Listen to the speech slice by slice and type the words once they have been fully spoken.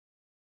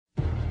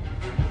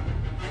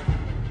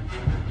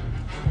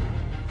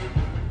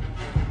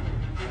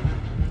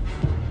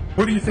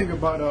What do you think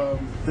about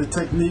the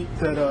technique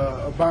that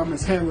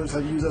Obama's handlers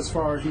have used as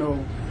far as,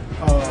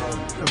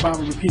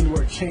 Obama repeating the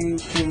word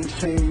change?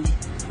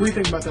 What do you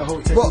think about that whole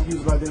technique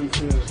used by them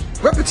to...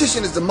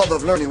 Repetition is the mother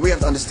of learning. We have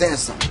to understand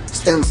something.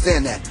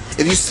 Understand that.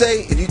 If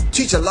you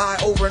teach a lie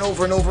over and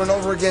over and over and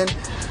over again,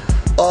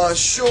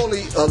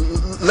 surely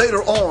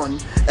later on,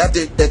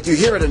 after that you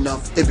hear it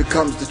enough, it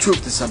becomes the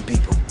truth to some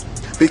people.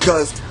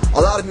 Because a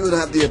lot of people don't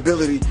have the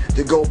ability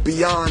to go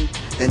beyond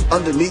and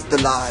underneath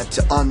the lie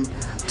to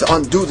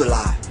undo the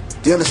lie.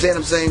 Do you understand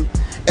what I'm saying?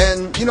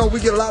 And, we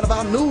get a lot of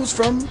our news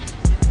from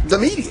the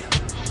media.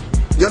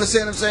 You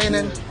understand what I'm saying?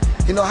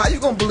 And, how you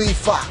going to believe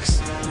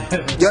Fox?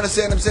 You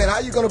understand what I'm saying? How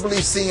you going to believe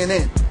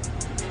CNN?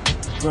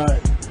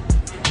 Right.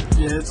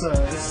 Yeah,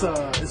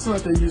 it's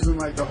like they're using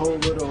like the whole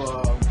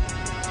little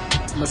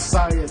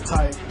Messiah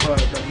type,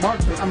 the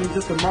marketing.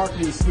 Just the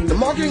marketing scheme. The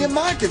marketing and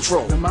mind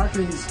control. The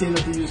marketing scheme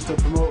that they used to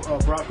promote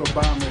Barack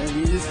Obama.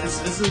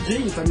 It's a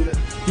genius.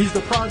 He's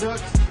the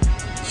product.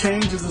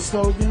 Change is the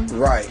slogan.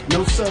 Right.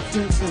 No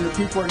substance, and the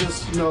people are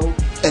just,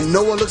 And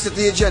no one looks at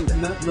the agenda.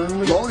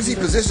 As long as he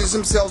positions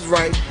himself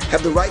right,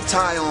 have the right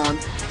tie on,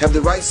 have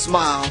the right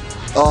smile,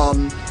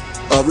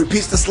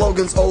 repeats the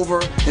slogans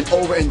over and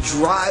over and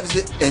drives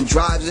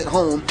it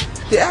home.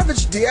 The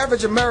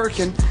average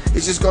American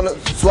is just gonna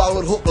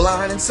swallow it hook,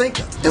 line, and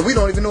sinker, and we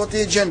don't even know what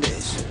the agenda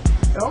is.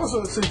 And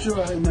also, since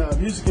you're in the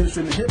music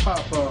industry, in the hip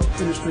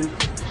hop industry,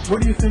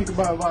 what do you think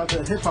about a lot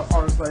of the hip hop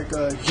artists like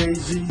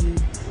Jay-Z,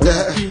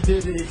 P.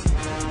 Diddy,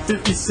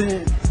 50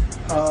 Cent,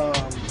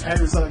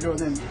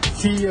 and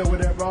Kia,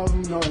 whatever, all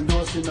of them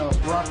endorsing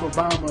Barack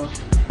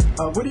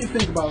Obama? What do you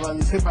think about a lot of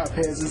these hip hop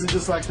heads? Is it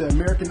just like the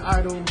American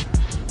Idol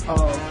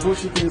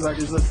bullshit things, like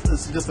it's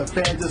just a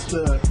fad just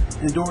to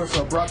endorse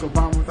Barack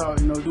Obama without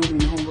doing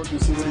any homework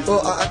and see what he's doing?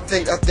 Well, I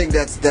think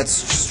that's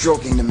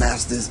stroking the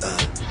masters,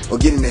 or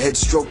getting the head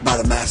stroked by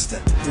the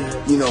master.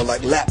 Yeah.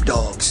 Like lap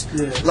dogs.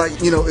 Yeah. Like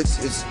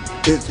it's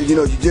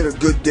you did a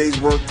good day's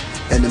work,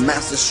 and the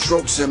master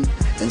strokes him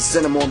and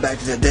send him on back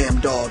to their damn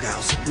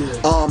doghouse.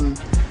 Yeah.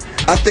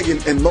 I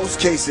think in most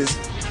cases,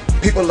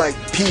 people like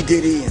P.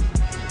 Diddy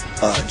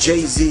and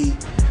Jay-Z,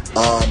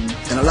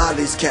 and a lot of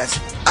these cats,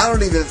 I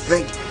don't even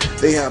think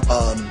they have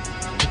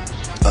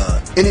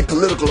any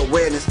political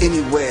awareness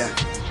anywhere.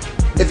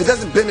 If it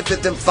doesn't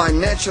benefit them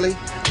financially,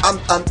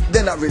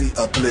 they're not really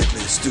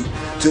politically astute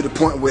to the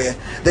point where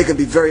they can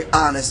be very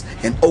honest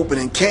and open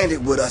and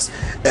candid with us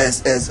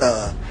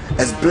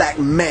as black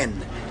men,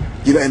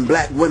 and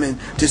black women,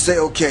 to say,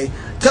 okay,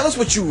 tell us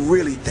what you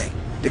really think.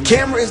 The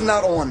camera is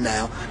not on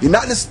now. You're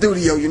not in the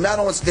studio. You're not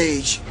on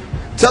stage.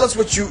 Tell us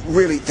what you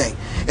really think.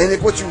 And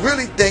if what you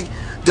really think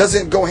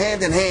doesn't go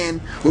hand in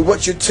hand with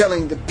what you're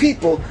telling the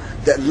people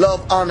that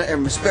love, honor,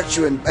 and respect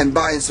you and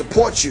buy and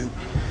support you,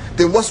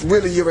 then what's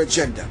really your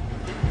agenda?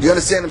 You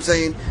understand what I'm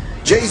saying?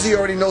 Jay-Z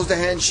already knows the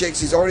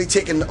handshakes. He's already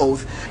taken the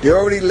oath. They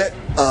already let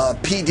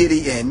P.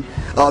 Diddy in.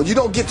 You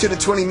don't get to the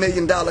 $20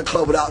 million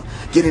club without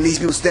getting these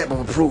people's stamp of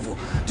approval.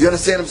 Do you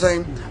understand what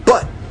I'm saying?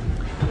 But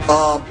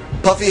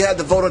Puffy had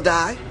the vote or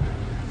die,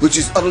 which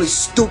is utterly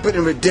stupid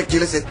and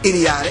ridiculous and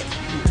idiotic.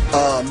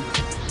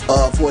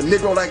 For a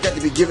Negro like that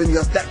to be giving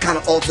us that kind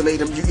of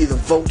ultimatum, you either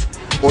vote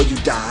or you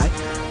die.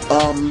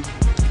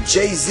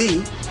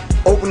 Jay-Z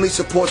openly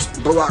supports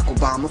Barack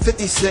Obama.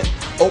 50 Cent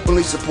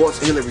openly supports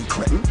Hillary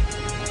Clinton.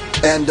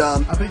 And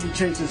I think he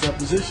changed his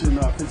position.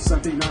 50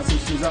 Cent, now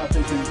since she's out, I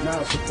think he's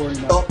now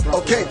supporting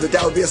okay, but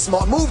that would be a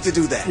smart move to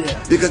do that.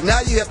 Yeah. Because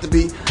now you have to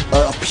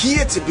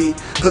appear to be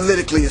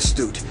politically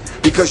astute,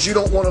 because you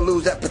don't want to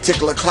lose that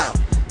particular clout.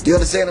 Do you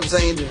understand what I'm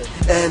saying? Yeah.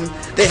 And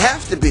they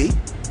have to be,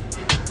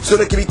 so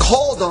they can be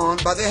called on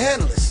by their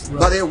handlers, right,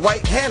 by their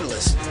white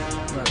handlers.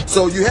 Right.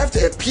 So you have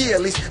to appear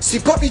at least. See,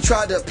 Puppy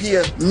tried to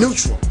appear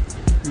neutral.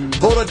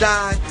 Vote or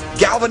die,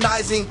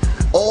 galvanizing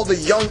all the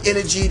young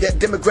energy, that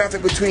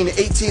demographic between the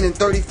 18 and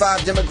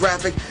 35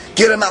 demographic,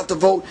 get them out to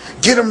vote,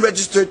 get them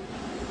registered.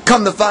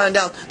 Come to find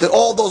out that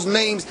all those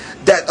names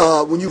that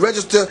when you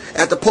register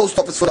at the post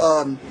office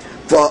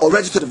or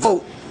register to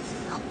vote,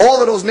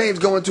 all of those names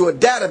go into a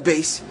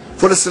database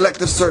for the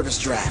selective service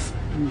draft.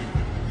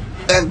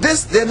 And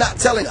this, they're not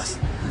telling us.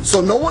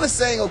 So no one is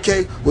saying,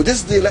 okay, well,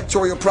 this is the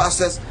electoral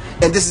process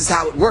and this is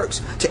how it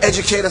works. To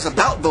educate us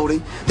about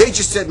voting, they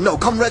just said, no,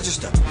 come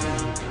register.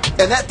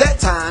 And at that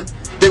time,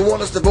 they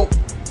want us to vote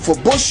for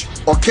Bush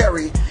or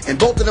Kerry, and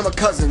both of them are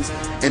cousins,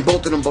 and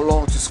both of them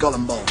belong to Skull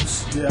and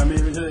Bones. Yeah,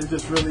 it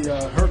just really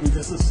hurt me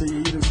just to see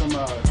even some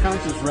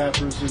conscious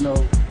rappers,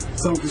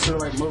 some consider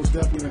like most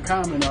definitely in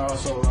Common are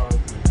also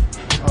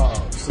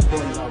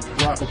supporting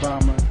Barack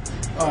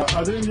Obama.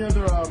 Are there any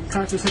other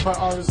conscious hip-hop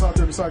artists out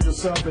there besides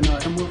yourself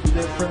and Wolf and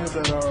Dead Friends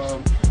that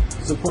are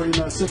supporting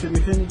Cynthia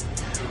McKinney?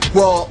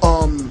 Well,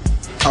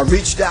 I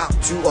reached out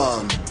to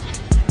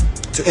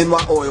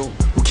NY Oil,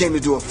 who came to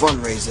do a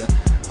fundraiser.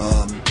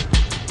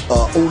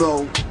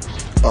 Uno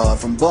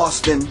from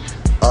Boston.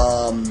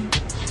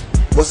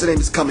 What's the name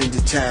is coming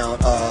to town?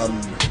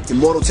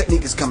 Immortal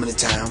Technique is coming to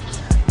town.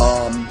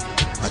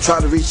 I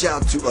tried to reach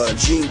out to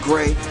Jean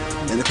Grey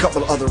and a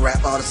couple of other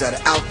rap artists that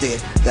are out there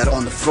that are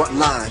on the front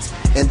lines.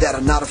 and that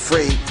are not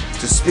afraid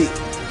to speak.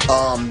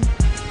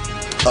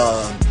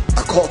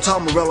 I called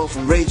Tom Morello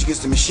from Rage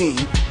Against the Machine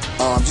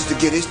just to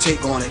get his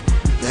take on it,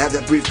 to have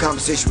that brief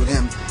conversation with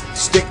him.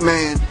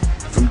 Stickman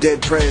from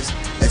Dead Prez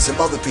and some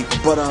other people.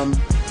 But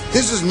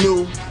this is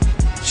new.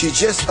 She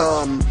just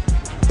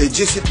it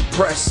just hit the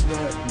press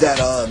that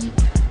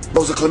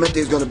Rosa Clemente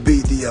is going to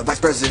be the vice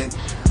president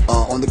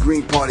on the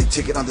Green Party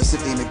ticket under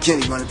Cynthia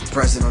McKinney running for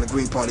president on the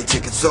Green Party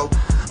ticket. So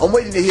I'm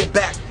waiting to hear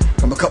back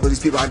from a couple of these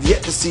people. I've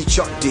yet to see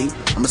Chuck D.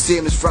 I'm going to see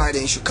him this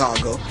Friday in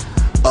Chicago.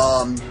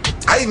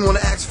 I even want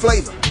to ask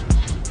Flavor.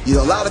 You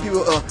know, a lot of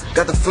people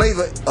got the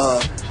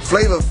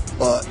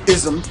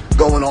flavor-ism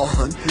going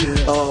on.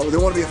 Yeah. They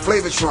want to be a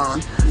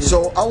Flavortron. Yeah.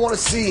 So I want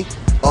to see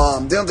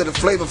they're under the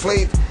Flavor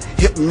Flav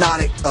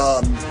hypnotic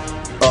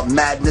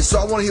madness. So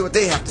I want to hear what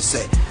they have to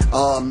say.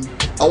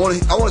 I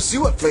want to see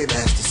what Flavor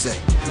has to say,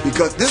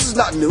 because this is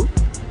not new.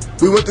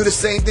 We went through the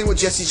same thing with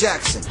Jesse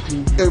Jackson.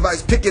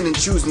 Everybody's picking and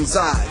choosing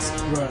sides.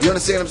 Right. You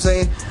understand what I'm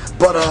saying?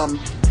 But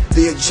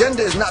the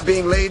agenda is not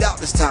being laid out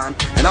this time,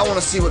 and I want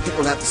to see what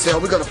people have to say. Are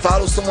we going to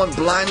follow someone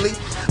blindly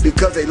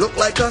because they look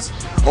like us,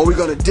 or are we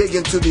going to dig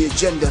into the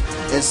agenda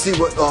and see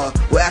what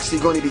we're actually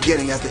going to be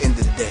getting at the end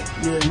of the day?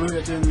 Yeah, really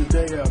at the end of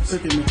the day,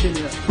 Cynthia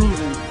McKinney has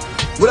proven,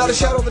 without a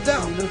shadow of a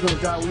doubt. I mean, there's no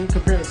doubt. When you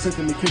compare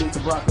Cynthia McKinney to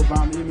Barack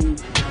Obama, I mean,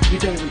 you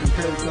can't even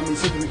compare it to. I mean,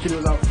 Cynthia McKinney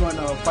was out front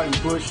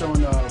fighting Bush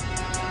on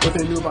what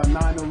they knew about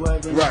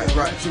 9/11,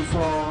 election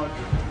fraud,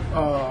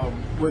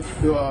 with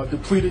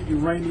depleted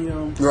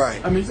uranium.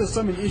 Right. I mean, there's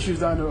so many issues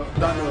down the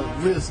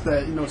list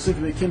that, you know,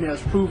 Cynthia McKinney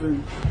has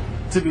proven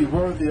to be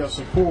worthy of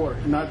support,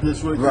 and not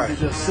just really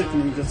it's just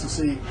sickening just to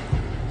see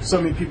so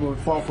many people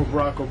fall for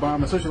Barack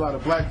Obama, especially a lot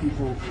of black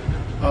people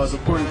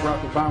supporting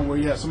Barack Obama, where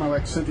you have somebody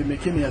like Cynthia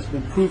McKinney has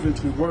been proven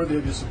to be worthy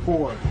of your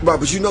support. Right,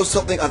 but you know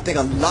something? I think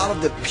a lot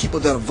of the people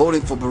that are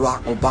voting for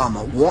Barack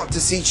Obama want to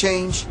see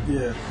change.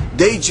 Yeah.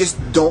 They just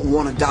don't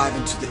want to dive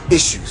into the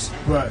issues.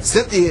 Right.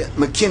 Cynthia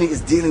McKinney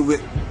is dealing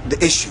with the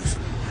issues.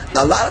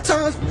 Now, a lot of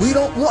times, we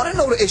don't want to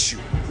know the issue.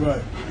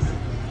 Right.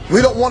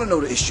 We don't want to know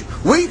the issue.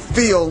 We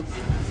feel,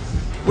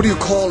 what do you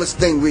call this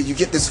thing where you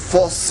get this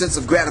false sense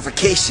of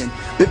gratification,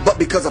 but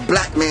because a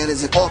black man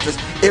is in office,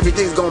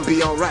 everything's going to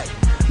be all right.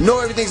 No,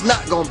 everything's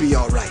not going to be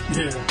all right.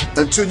 Yeah.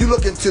 Until you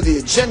look into the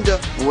agenda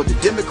and what the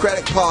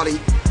Democratic Party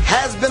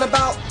has been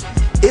about,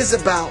 is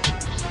about,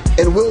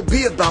 and will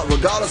be about,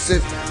 regardless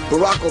if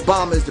Barack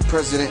Obama is the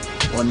president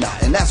or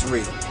not. And that's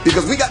real.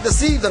 Because we got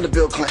deceived under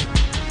Bill Clinton.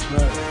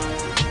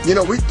 Right. You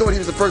know, we thought he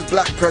was the first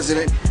black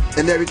president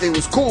and everything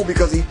was cool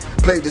because he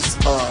played this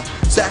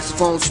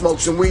saxophone,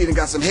 smoked some weed, and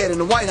got some head in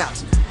the White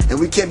House. And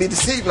we can't be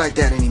deceived like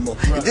that anymore.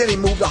 Right. And then he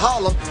moved to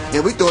Harlem,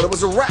 and we thought it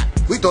was a rap.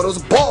 We thought it was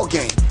a ball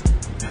game.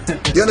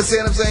 You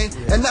understand what I'm saying?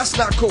 Yeah. And that's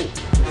not cool.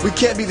 We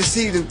can't be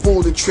deceived and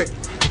fooled and tricked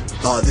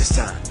this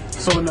time.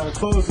 So in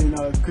closing,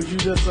 could you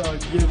just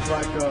give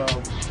like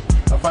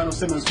a final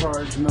statement as far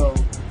as, you know,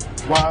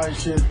 why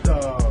should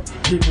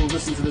people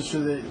listen to this?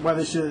 Why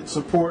they should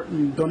support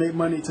and donate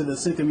money to the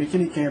Cynthia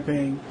McKinney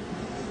campaign?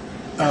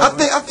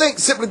 I think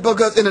simply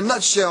because, in a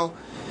nutshell,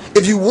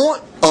 if you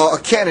want a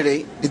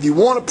candidate, if you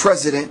want a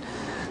president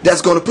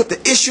that's going to put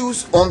the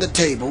issues on the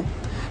table,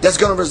 that's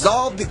going to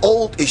resolve the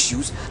old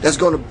issues, that's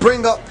going to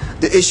bring up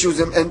the issues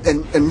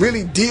and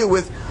really deal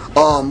with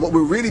what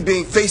we're really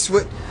being faced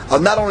with,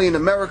 not only in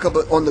America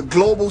but on the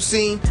global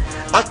scene,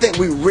 I think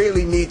we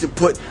really need to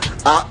put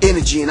our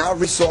energy and our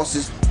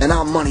resources and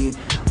our money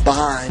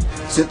behind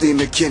Cynthia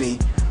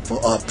McKinney for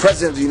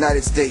President of the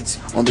United States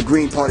on the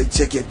Green Party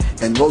ticket,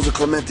 and Rosa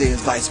Clemente as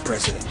Vice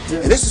President. Yeah.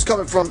 And this is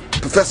coming from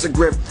Professor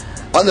Griff,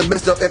 under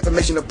Minister of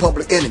Information, a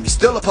public enemy.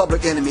 Still a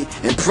public enemy,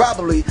 and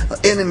probably an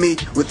enemy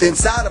with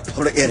inside a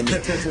public enemy.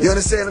 You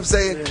understand what I'm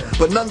saying? Yeah.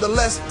 But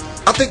nonetheless,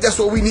 I think that's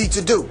what we need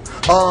to do.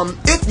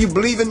 If you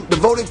believe in the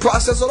voting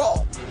process at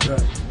all.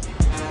 Right.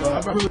 Well,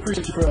 I really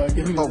appreciate you for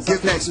giving me this. Give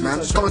thanks, man. I'm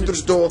just coming through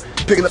the store,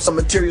 picking up some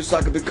material so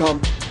I can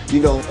become,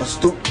 you know,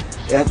 astute.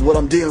 That's what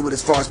I'm dealing with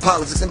as far as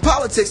politics. And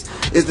politics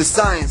is the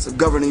science of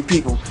governing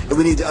people, and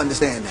we need to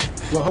understand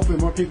that. Well, hopefully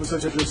more people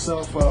such as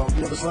yourself, you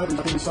know, the celebrities,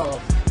 I think we saw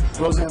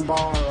Roseanne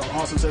Barr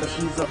also said that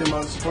she's thinking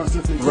about supporting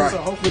Cynthia McKinney. Right. So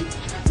hopefully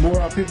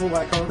more people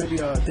like her, maybe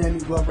Danny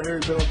Glover,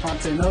 Eric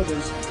Belafonte, and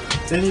others,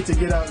 they need to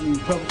get out and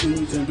publicly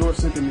need to endorse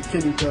Cynthia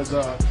McKinney, because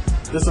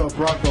this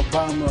Barack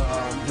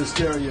Obama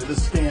hysteria,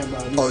 this scam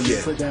needs to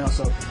be put down.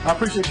 So I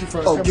appreciate you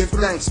for give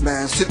thanks,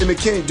 man. Cynthia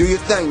McKinney, do your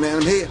thing, man.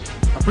 I'm here.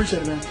 I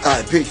appreciate it, man. All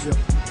right, peace. Yeah.